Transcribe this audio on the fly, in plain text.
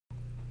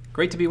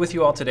Great to be with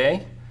you all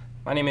today.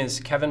 My name is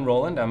Kevin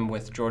Rowland. I'm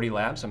with Jordi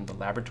Labs. I'm the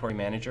laboratory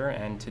manager,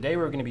 and today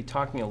we're going to be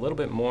talking a little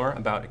bit more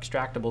about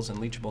extractables and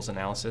leachables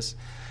analysis.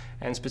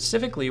 And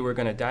specifically, we're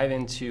going to dive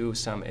into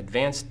some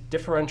advanced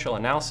differential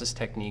analysis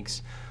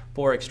techniques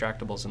for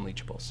extractables and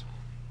leachables.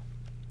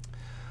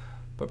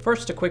 But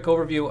first, a quick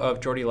overview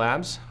of Jordi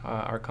Labs.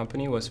 Our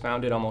company was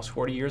founded almost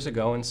 40 years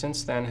ago, and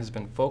since then has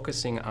been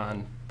focusing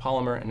on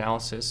polymer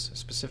analysis,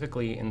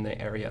 specifically in the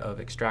area of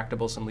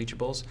extractables and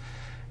leachables,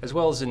 as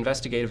well as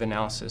investigative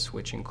analysis,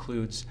 which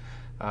includes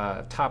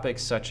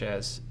topics such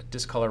as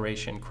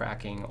discoloration,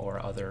 cracking, or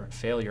other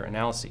failure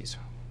analyses.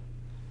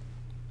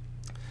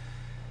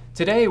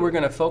 Today we're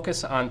going to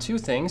focus on two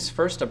things.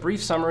 First, a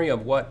brief summary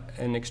of what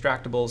an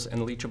extractables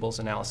and leachables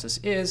analysis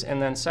is, and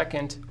then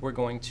second, we're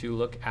going to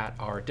look at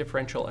our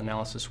differential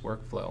analysis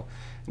workflow.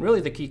 And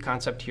really the key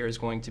concept here is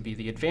going to be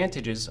the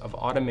advantages of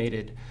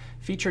automated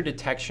feature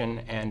detection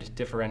and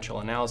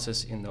differential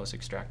analysis in those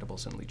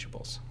extractables and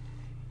leachables.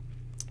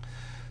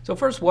 So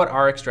first, what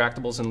are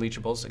extractables and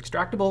leachables?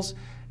 Extractables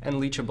and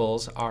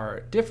leachables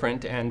are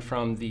different, and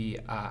from the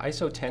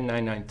ISO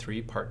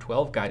 10993 Part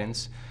 12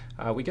 guidance,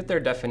 we get their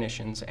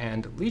definitions.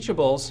 And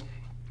leachables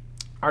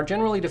are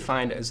generally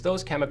defined as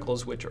those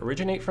chemicals which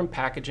originate from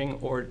packaging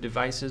or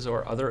devices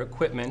or other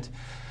equipment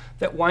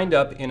that wind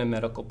up in a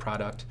medical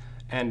product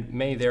and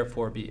may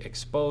therefore be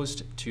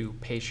exposed to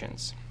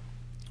patients.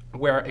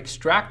 Where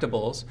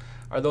extractables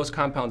are those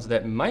compounds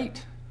that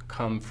might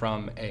come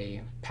from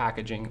a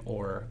packaging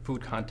or food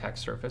contact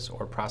surface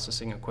or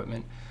processing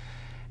equipment.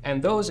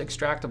 And those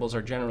extractables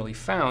are generally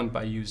found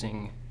by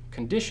using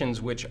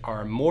conditions which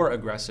are more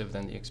aggressive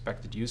than the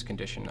expected use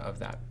condition of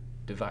that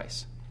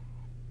device.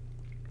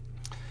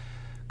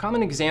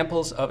 Common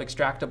examples of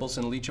extractables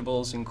and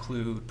leachables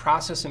include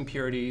process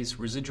impurities,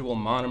 residual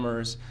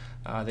monomers.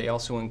 They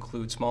also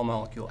include small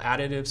molecule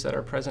additives that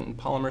are present in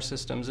polymer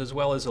systems, as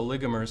well as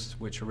oligomers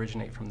which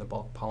originate from the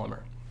bulk polymer.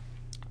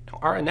 Now,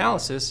 our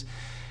analysis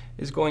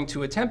is going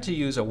to attempt to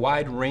use a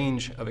wide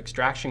range of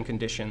extraction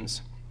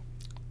conditions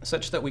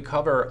such that we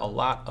cover a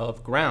lot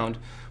of ground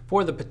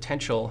for the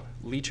potential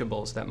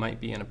leachables that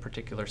might be in a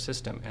particular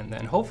system. And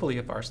then hopefully,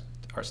 if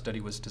our study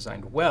was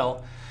designed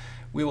well,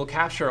 we will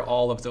capture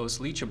all of those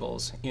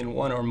leachables in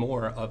one or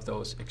more of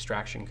those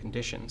extraction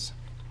conditions.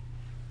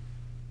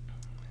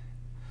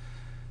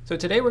 So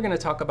today we're going to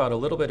talk about a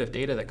little bit of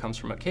data that comes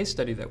from a case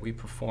study that we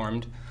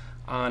performed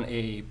on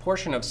a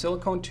portion of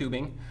silicone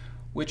tubing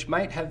which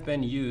might have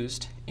been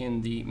used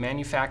in the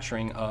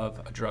manufacturing of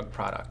a drug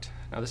product.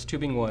 Now, this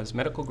tubing was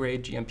medical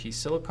grade GMP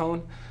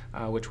silicone,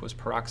 which was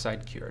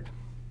peroxide cured.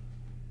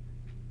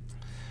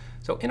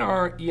 So in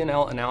our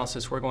E&L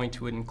analysis, we're going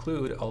to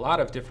include a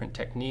lot of different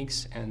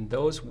techniques, and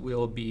those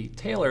will be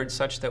tailored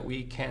such that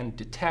we can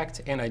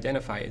detect and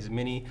identify as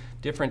many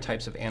different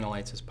types of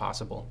analytes as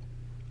possible.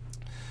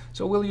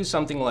 So we'll use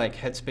something like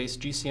headspace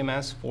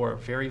GCMS for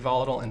very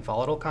volatile and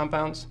volatile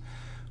compounds.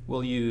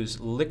 We'll use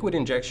liquid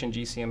injection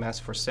GCMS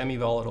for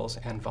semi-volatiles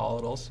and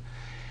volatiles.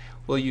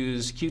 We'll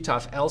use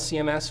QTOF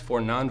LCMS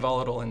for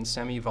non-volatile and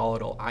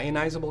semi-volatile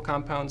ionizable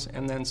compounds,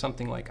 and then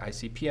something like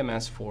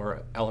ICP-MS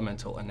for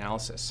elemental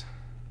analysis.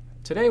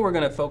 Today we're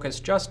going to focus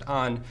just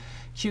on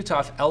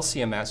QTOF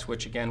LCMS,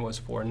 which again was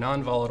for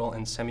non-volatile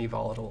and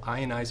semi-volatile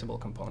ionizable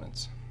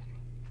components.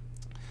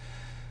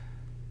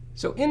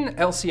 So in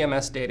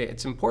LCMS data,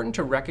 it's important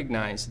to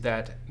recognize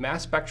that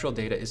mass spectral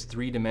data is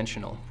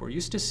three-dimensional. We're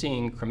used to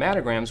seeing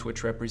chromatograms,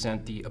 which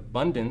represent the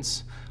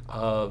abundance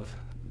of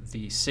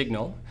the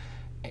signal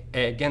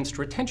against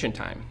retention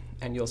time.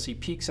 And you'll see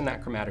peaks in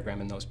that chromatogram,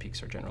 and those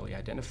peaks are generally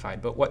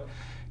identified. But what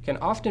can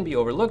often be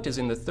overlooked is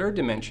in the third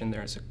dimension,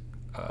 there's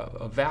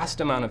a vast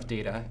amount of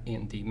data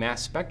in the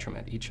mass spectrum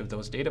at each of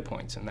those data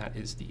points, and that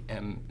is the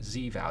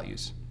MZ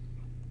values.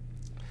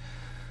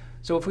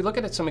 So if we look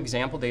at some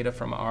example data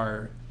from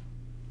our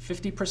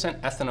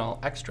 50%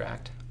 ethanol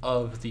extract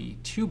of the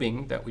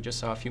tubing that we just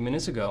saw a few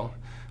minutes ago,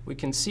 we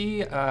can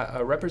see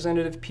a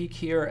representative peak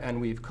here, and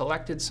we've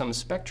collected some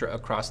spectra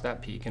across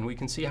that peak, and we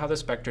can see how the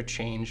spectra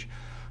change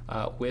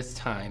with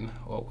time,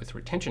 or with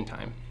retention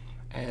time.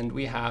 And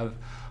we have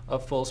a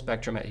full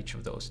spectrum at each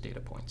of those data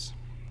points.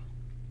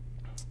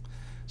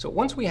 So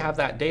once we have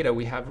that data,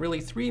 we have really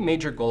three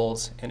major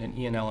goals in an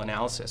E&L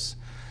analysis.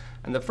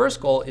 And the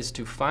first goal is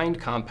to find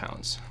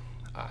compounds.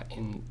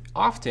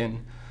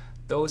 Often,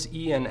 those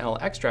E&L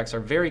extracts are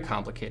very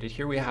complicated.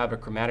 Here we have a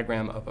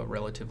chromatogram of a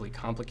relatively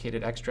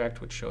complicated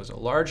extract, which shows a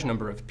large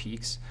number of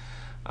peaks.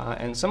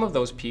 And some of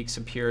those peaks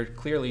appear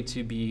clearly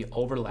to be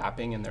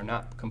overlapping, and they're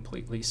not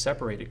completely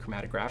separated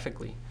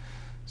chromatographically.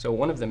 So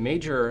one of the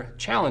major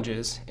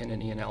challenges in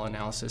an E&L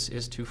analysis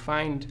is to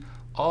find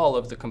all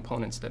of the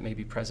components that may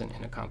be present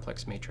in a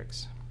complex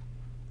matrix.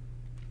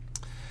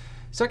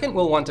 Second,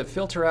 we'll want to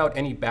filter out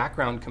any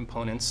background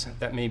components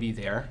that may be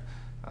there.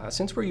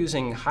 Since we're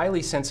using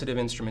highly sensitive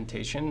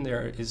instrumentation,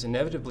 there is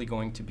inevitably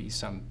going to be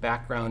some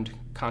background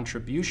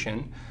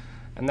contribution,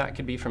 and that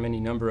could be from any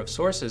number of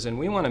sources, and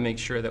we want to make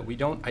sure that we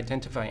don't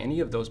identify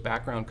any of those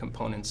background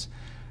components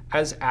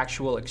as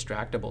actual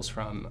extractables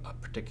from a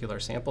particular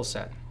sample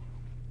set.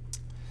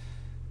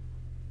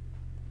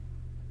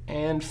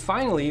 And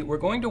finally, we're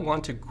going to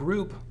want to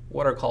group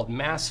what are called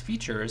mass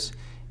features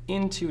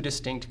into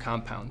distinct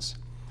compounds.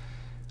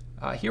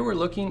 Here we're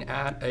looking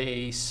at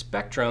a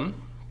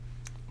spectrum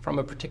from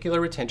a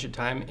particular retention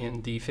time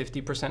in the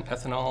 50%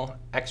 ethanol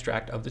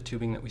extract of the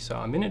tubing that we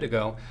saw a minute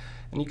ago.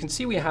 And you can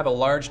see we have a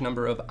large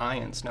number of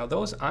ions. Now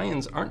those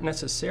ions aren't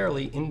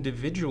necessarily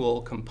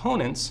individual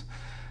components.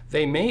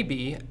 They may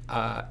be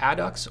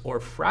adducts or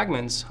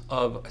fragments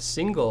of a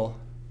single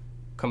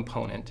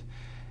component.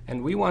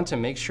 And we want to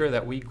make sure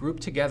that we group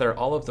together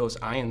all of those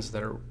ions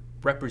that are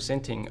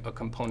representing a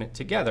component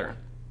together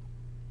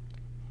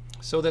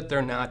so that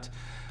they're not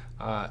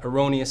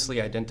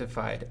erroneously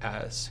identified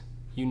as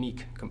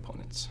unique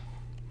components.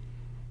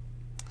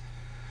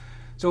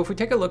 So if we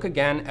take a look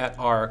again at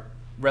our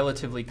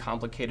relatively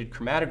complicated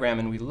chromatogram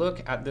and we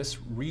look at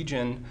this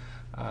region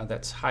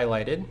that's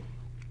highlighted,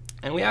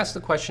 and we ask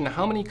the question,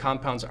 how many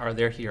compounds are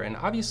there here? And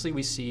obviously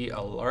we see a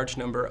large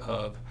number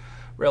of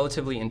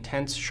relatively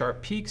intense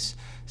sharp peaks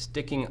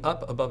sticking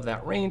up above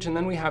that range, and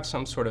then we have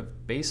some sort of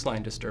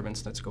baseline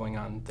disturbance that's going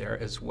on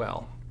there as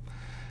well.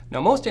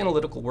 Now, most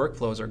analytical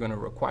workflows are going to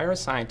require a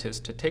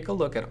scientist to take a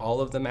look at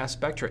all of the mass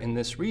spectra in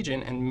this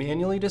region and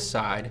manually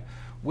decide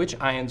which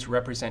ions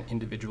represent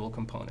individual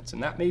components.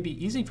 And that may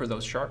be easy for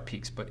those sharp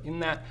peaks, but in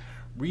that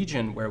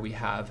region where we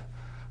have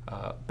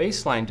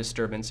baseline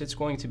disturbance, it's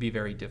going to be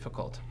very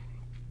difficult.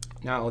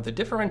 Now, the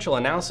differential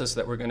analysis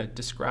that we're going to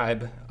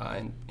describe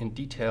in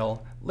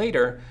detail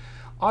later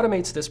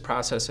automates this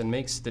process and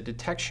makes the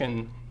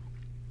detection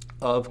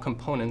of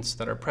components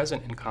that are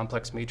present in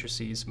complex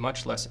matrices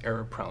much less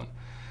error-prone.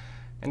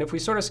 And if we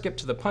sort of skip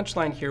to the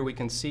punchline here, we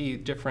can see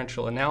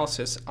differential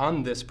analysis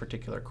on this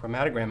particular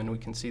chromatogram, and we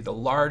can see the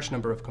large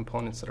number of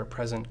components that are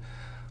present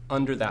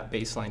under that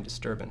baseline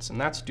disturbance. And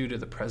that's due to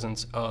the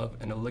presence of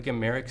an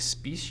oligomeric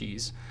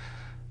species,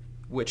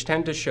 which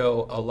tend to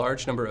show a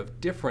large number of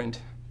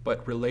different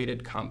but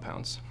related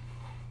compounds.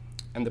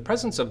 And the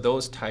presence of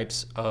those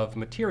types of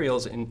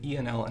materials in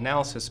ENL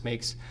analysis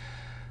makes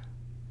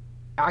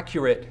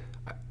accurate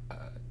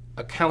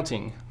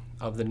accounting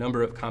of the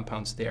number of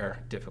compounds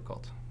there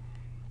difficult.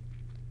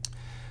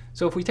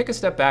 So if we take a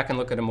step back and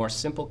look at a more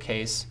simple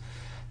case,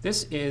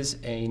 this is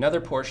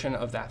another portion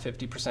of that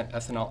 50%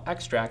 ethanol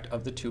extract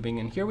of the tubing,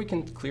 and here we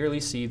can clearly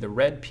see the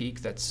red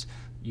peak that's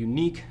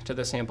unique to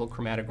the sample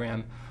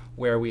chromatogram,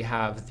 where we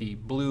have the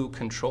blue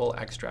control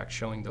extract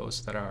showing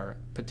those that are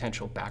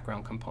potential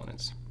background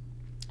components.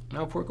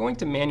 Now, if we're going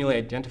to manually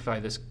identify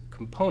this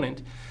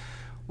component,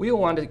 we will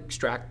want to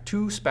extract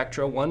two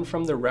spectra, one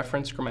from the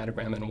reference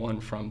chromatogram and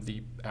one from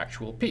the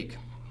actual peak.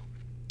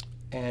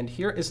 And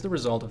here is the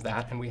result of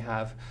that, and we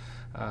have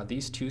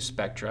these two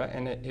spectra,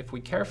 and if we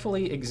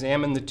carefully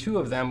examine the two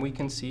of them, we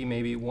can see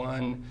maybe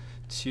 1,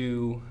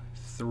 2,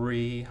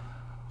 3,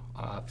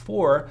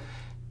 4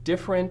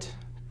 different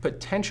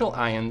potential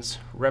ions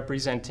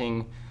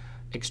representing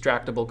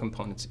extractable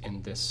components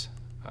in this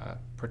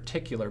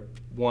particular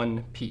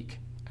one peak.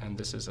 And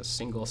this is a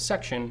single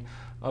section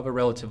of a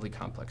relatively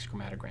complex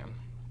chromatogram.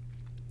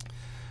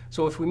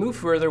 So if we move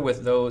further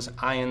with those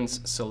ions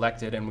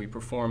selected and we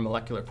perform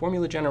molecular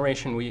formula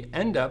generation, we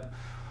end up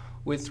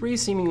with 3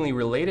 seemingly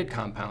related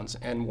compounds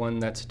and one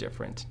that's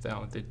different.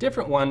 Now, the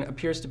different one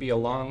appears to be a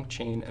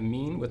long-chain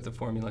amine with the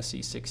formula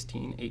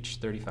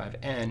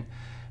C16H35N.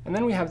 And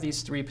then we have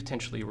these 3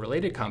 potentially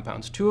related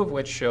compounds, 2 of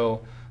which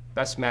show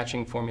best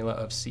matching formula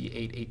of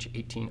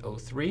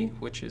C8H18O3,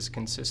 which is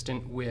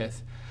consistent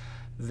with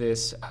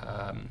this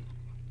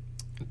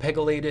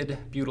pegylated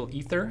butyl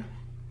ether.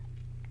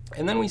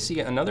 And then we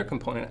see another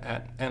component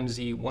at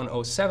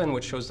MZ107,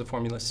 which shows the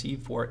formula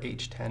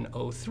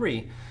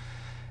C4H10O3.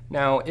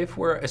 Now, if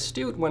we're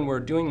astute when we're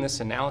doing this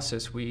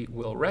analysis, we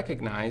will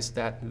recognize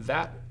that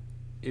that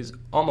is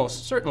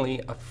almost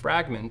certainly a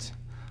fragment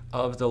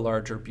of the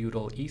larger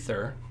butyl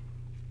ether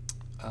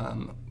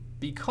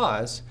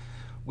because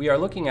we are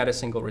looking at a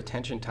single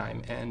retention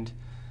time, and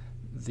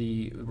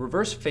the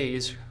reverse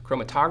phase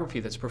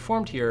chromatography that's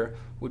performed here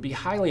would be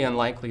highly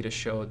unlikely to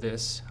show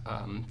this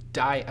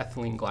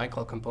diethylene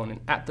glycol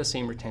component at the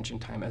same retention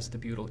time as the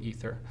butyl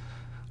ether.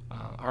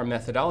 Our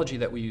methodology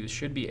that we use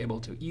should be able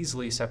to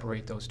easily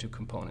separate those two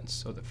components.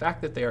 So the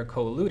fact that they are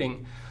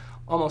co-eluting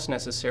almost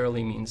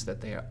necessarily means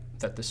that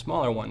the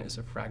smaller one is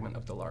a fragment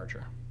of the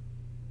larger.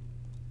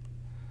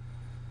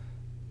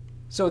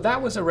 So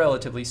that was a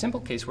relatively simple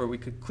case where we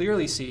could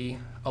clearly see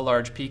a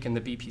large peak in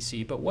the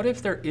BPC, but what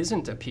if there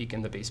isn't a peak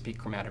in the base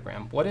peak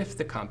chromatogram? What if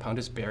the compound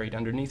is buried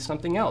underneath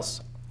something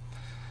else?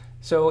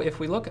 So if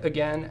we look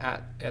again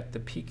at the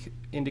peak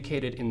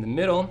indicated in the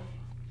middle,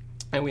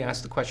 and we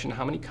ask the question,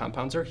 how many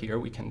compounds are here?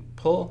 We can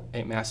pull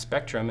a mass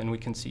spectrum and we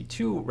can see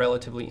 2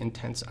 relatively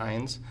intense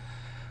ions.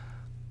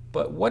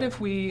 But what if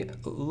we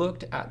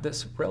looked at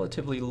this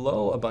relatively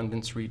low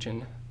abundance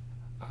region,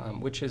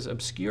 which is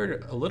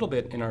obscured a little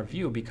bit in our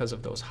view because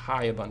of those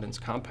high abundance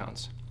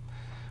compounds?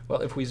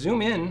 Well, if we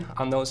zoom in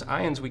on those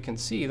ions, we can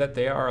see that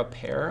they are a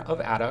pair of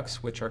adducts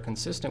which are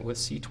consistent with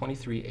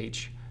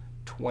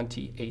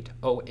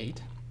C23H2808.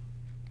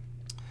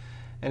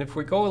 And if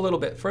we go a little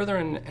bit further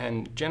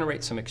and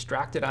generate some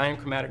extracted ion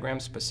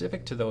chromatograms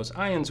specific to those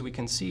ions, we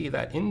can see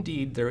that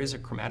indeed there is a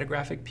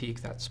chromatographic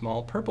peak, that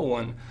small purple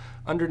one,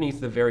 underneath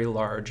the very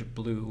large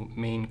blue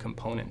main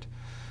component.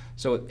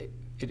 So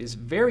it is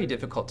very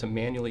difficult to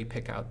manually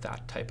pick out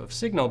that type of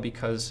signal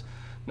because,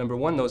 number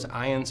one, those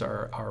ions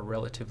are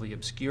relatively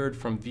obscured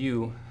from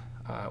view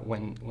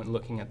when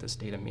looking at this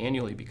data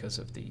manually because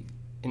of the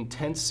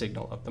intense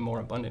signal of the more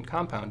abundant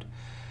compound.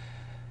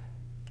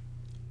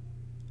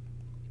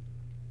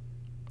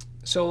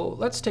 So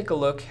let's take a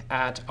look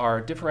at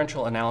our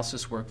differential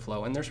analysis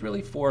workflow, and there's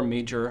really 4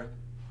 major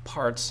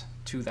parts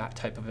to that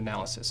type of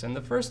analysis. And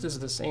the first is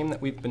the same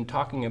that we've been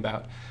talking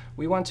about.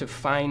 We want to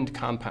find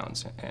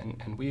compounds,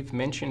 and we've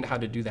mentioned how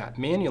to do that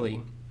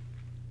manually,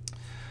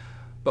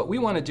 but we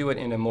want to do it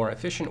in a more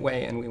efficient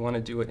way, and we want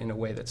to do it in a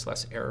way that's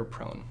less error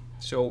prone.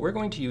 So we're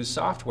going to use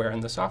software,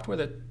 and the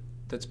software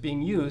that's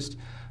being used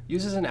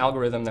uses an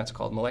algorithm that's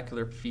called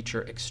molecular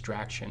feature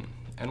extraction.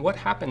 And what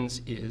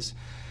happens is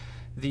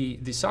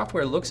the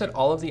software looks at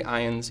all of the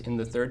ions in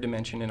the 3rd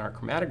dimension in our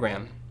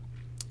chromatogram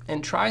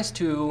and tries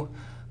to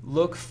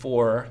look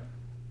for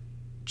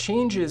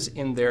changes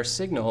in their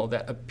signal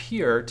that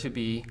appear to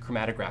be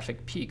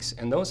chromatographic peaks.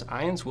 And those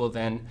ions will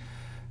then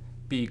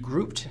be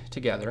grouped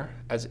together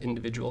as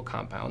individual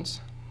compounds.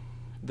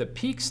 The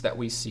peaks that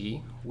we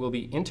see will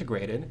be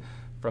integrated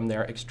from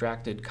their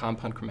extracted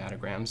compound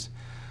chromatograms.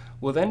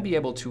 We'll then be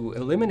able to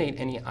eliminate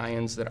any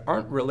ions that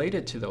aren't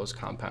related to those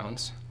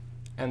compounds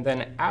and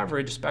then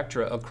average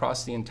spectra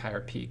across the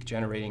entire peak,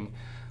 generating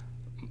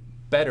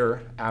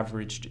better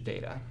averaged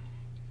data.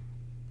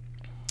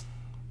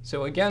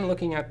 So again,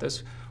 looking at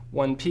this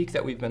one peak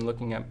that we've been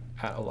looking at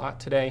a lot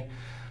today,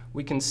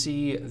 we can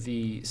see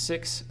the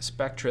 6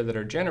 spectra that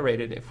are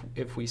generated.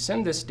 If we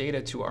send this data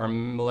to our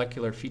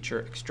molecular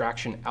feature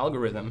extraction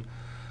algorithm,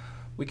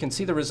 we can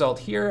see the result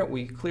here.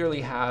 We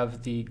clearly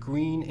have the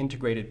green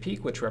integrated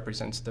peak, which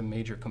represents the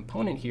major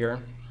component here.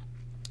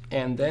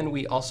 And then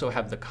we also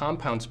have the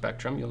compound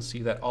spectrum. You'll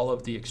see that all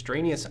of the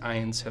extraneous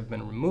ions have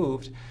been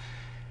removed.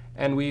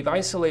 And we've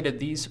isolated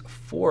these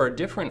 4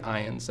 different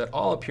ions that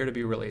all appear to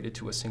be related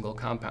to a single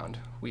compound.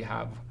 We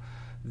have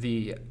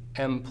the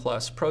M+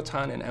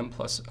 proton and M+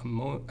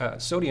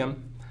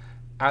 sodium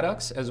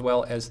adducts, as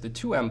well as the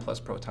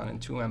 2M+ proton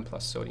and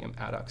 2M+ sodium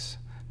adducts.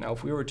 Now,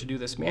 if we were to do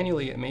this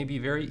manually, it may be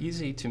very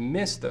easy to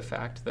miss the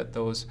fact that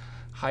those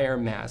higher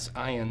mass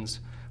ions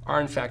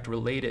are in fact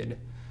related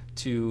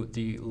to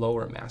the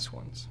lower mass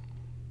ones.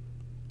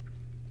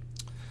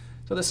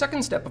 So the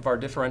second step of our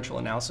differential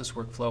analysis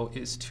workflow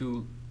is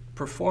to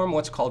perform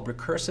what's called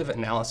recursive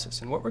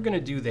analysis. And what we're going to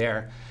do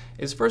there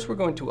is first we're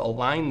going to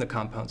align the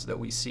compounds that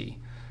we see.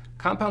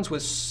 Compounds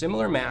with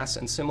similar mass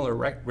and similar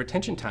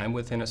retention time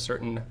within a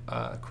certain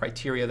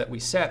criteria that we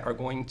set are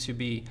going to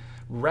be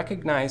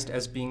recognized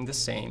as being the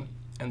same,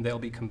 and they'll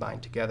be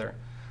combined together.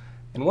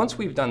 And once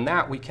we've done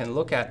that, we can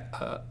look at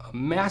a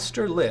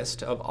master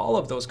list of all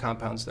of those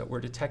compounds that were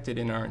detected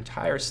in our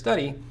entire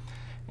study,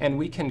 and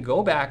we can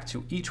go back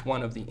to each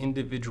one of the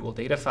individual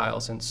data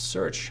files and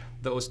search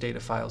those data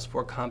files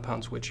for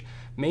compounds which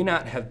may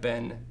not have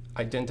been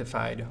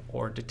identified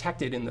or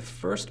detected in the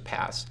first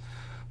pass.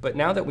 But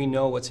now that we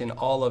know what's in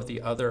all of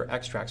the other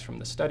extracts from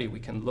the study, we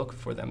can look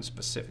for them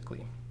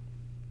specifically.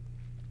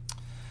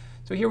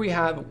 So here we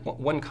have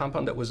one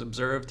compound that was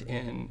observed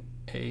in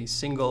a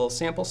single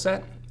sample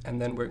set,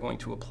 and then we're going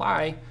to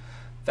apply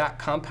that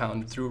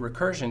compound through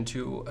recursion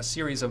to a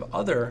series of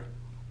other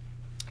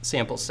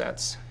sample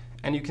sets.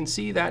 And you can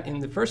see that in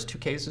the first 2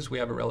 cases we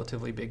have a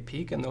relatively big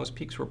peak, and those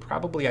peaks were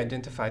probably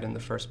identified in the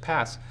first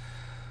pass.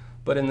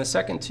 But in the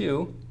second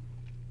 2,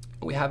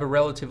 we have a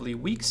relatively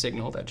weak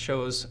signal that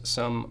shows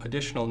some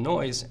additional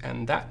noise,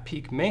 and that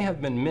peak may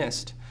have been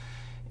missed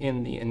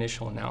in the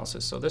initial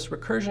analysis. So this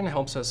recursion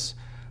helps us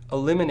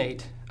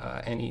eliminate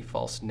any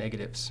false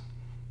negatives.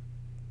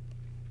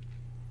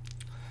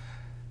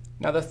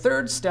 Now, the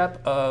third step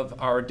of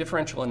our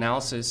differential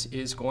analysis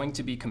is going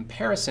to be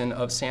comparison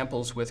of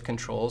samples with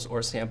controls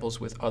or samples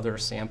with other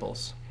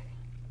samples.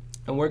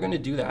 And we're going to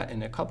do that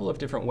in a couple of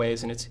different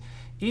ways, and it's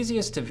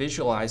easiest to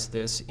visualize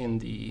this in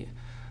the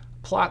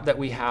plot that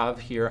we have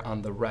here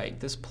on the right.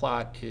 This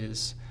plot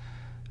is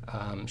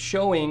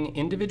showing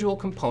individual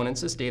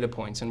components as data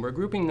points, and we're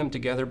grouping them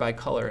together by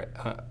color,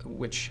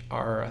 which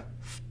are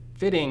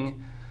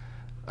fitting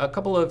a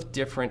couple of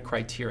different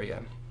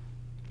criteria.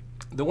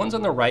 The ones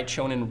on the right,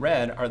 shown in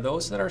red, are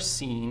those that are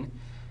seen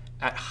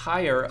at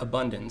higher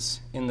abundance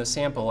in the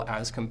sample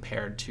as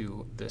compared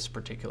to this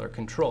particular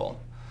control.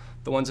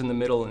 The ones in the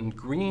middle in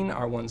green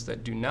are ones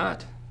that do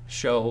not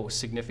show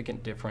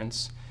significant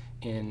difference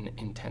in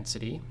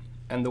intensity,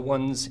 and the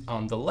ones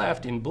on the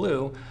left in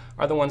blue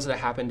are the ones that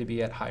happen to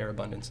be at higher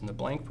abundance in the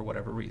blank for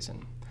whatever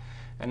reason.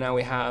 And now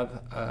we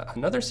have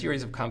another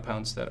series of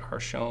compounds that are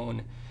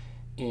shown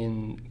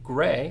in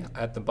gray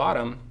at the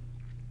bottom,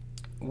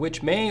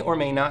 which may or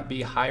may not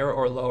be higher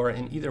or lower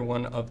in either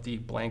one of the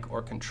blank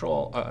or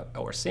control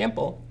or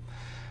sample,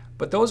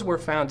 but those were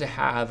found to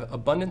have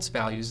abundance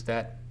values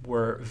that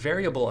were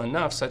variable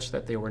enough such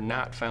that they were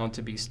not found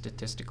to be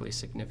statistically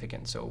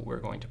significant. So we're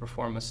going to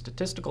perform a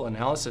statistical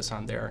analysis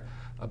on their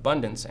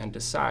abundance and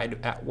decide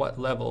at what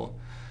level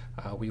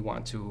we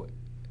want to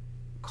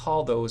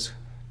call those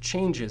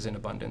changes in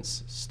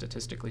abundance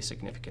statistically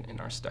significant in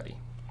our study.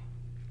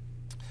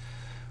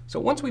 So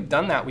once we've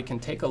done that, we can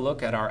take a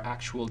look at our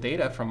actual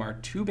data from our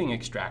tubing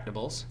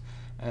extractables.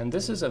 And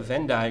this is a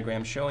Venn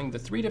diagram showing the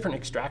 3 different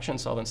extraction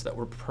solvents that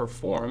were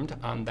performed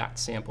on that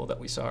sample that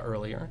we saw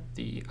earlier,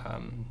 the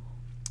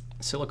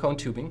silicone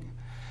tubing.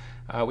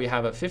 We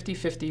have a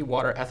 50-50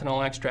 water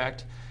ethanol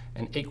extract,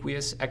 an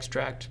aqueous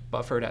extract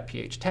buffered at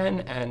pH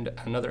 10, and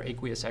another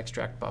aqueous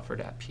extract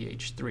buffered at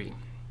pH 3.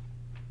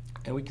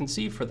 And we can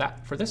see for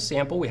this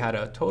sample, we had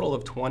a total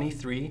of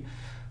 23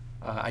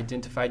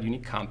 identified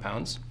unique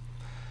compounds.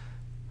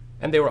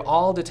 And they were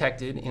all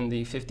detected in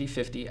the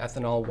 50-50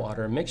 ethanol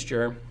water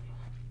mixture,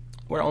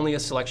 where only a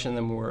selection of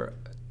them were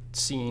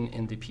seen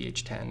in the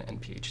pH 10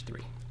 and pH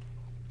 3.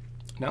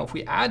 Now, if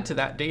we add to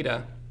that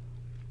data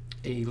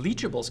a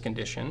leachables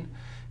condition,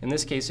 in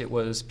this case it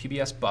was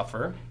PBS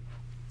buffer,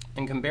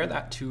 and compare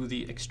that to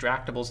the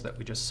extractables that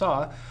we just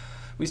saw,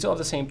 we still have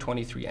the same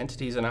 23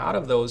 entities, and out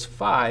of those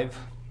 5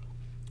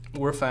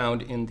 were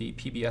found in the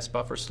PBS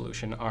buffer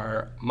solution,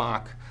 our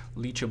mock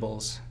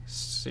leachables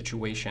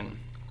situation.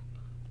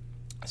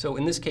 So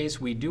in this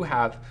case, we do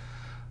have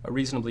a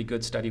reasonably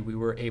good study. We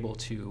were able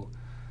to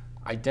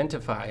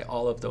identify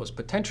all of those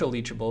potential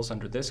leachables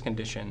under this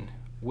condition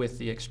with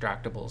the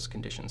extractables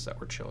conditions that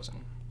were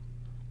chosen.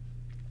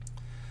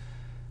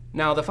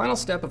 Now, the final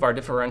step of our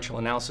differential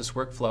analysis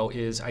workflow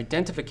is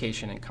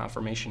identification and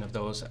confirmation of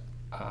those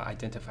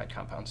identified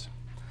compounds.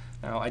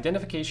 Now,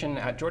 identification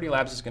at Jordi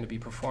Labs is going to be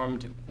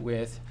performed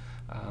with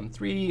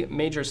 3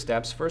 major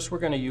steps. First, we're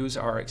going to use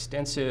our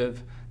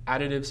extensive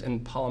additives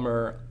and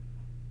polymer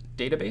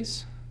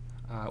database.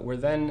 We're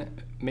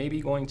then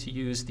maybe going to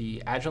use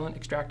the Agilent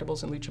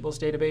extractables and leachables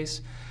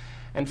database.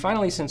 And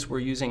finally, since we're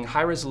using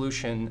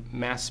high-resolution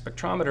mass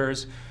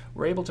spectrometers,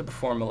 we're able to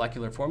perform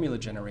molecular formula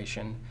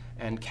generation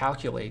and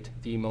calculate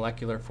the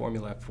molecular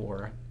formula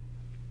for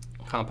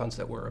compounds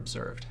that were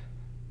observed.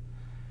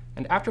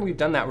 And after we've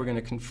done that, we're going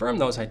to confirm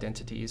those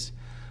identities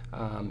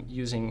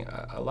using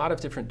a lot of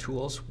different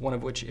tools, one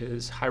of which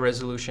is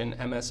high-resolution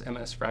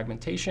MS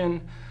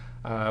fragmentation.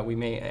 We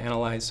may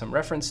analyze some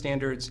reference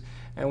standards,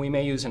 and we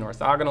may use an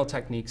orthogonal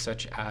technique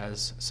such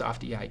as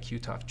SoftEI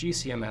QTOF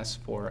GCMS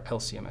for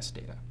LCMS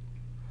data.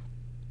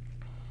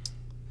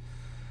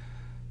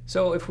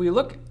 So if we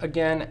look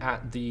again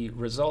at the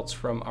results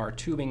from our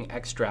tubing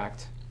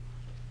extract,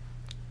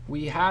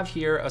 we have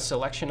here a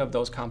selection of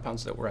those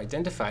compounds that were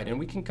identified, and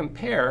we can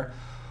compare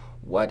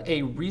what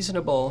a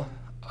reasonable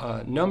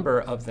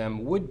number of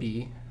them would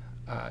be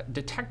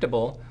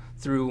detectable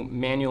through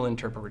manual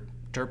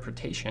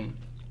interpretation,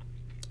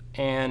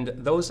 and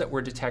those that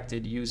were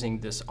detected using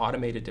this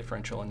automated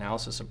differential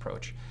analysis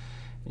approach.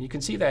 And you can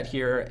see that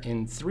here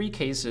in 3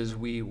 cases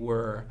we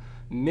were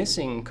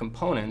missing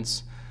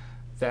components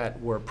that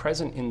were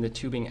present in the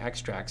tubing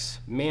extracts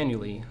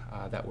manually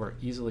that were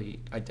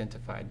easily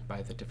identified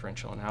by the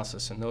differential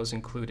analysis. And those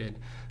included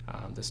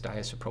this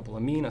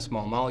diisopropylamine, a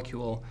small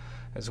molecule,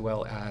 as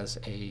well as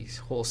a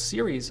whole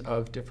series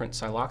of different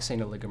siloxane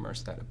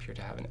oligomers that appear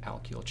to have an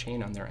alkyl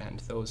chain on their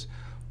end. Those,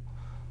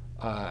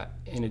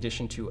 in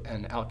addition to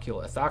an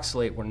alkyl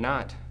ethoxylate, were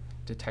not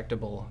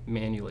detectable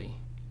manually.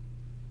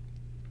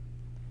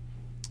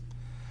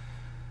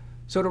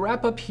 So to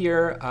wrap up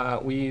here,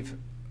 we've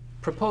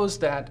proposed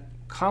that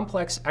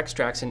complex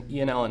extracts in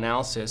ENL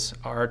analysis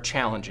are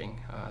challenging.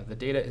 The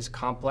data is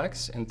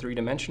complex and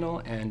 3-dimensional,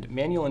 and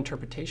manual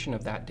interpretation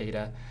of that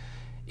data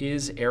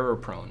is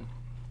error-prone.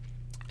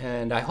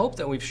 And I hope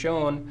that we've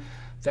shown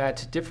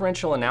that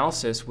differential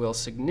analysis will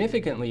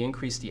significantly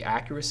increase the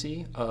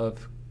accuracy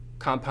of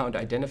compound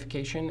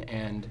identification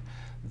and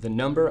the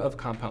number of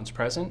compounds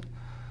present,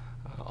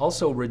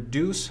 also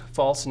reduce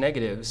false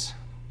negatives,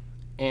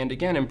 and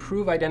again,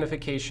 improve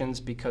identifications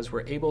because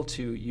we're able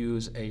to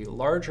use a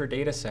larger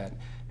data set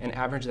and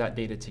average that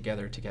data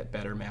together to get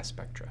better mass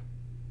spectra.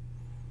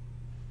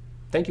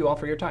 Thank you all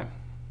for your time.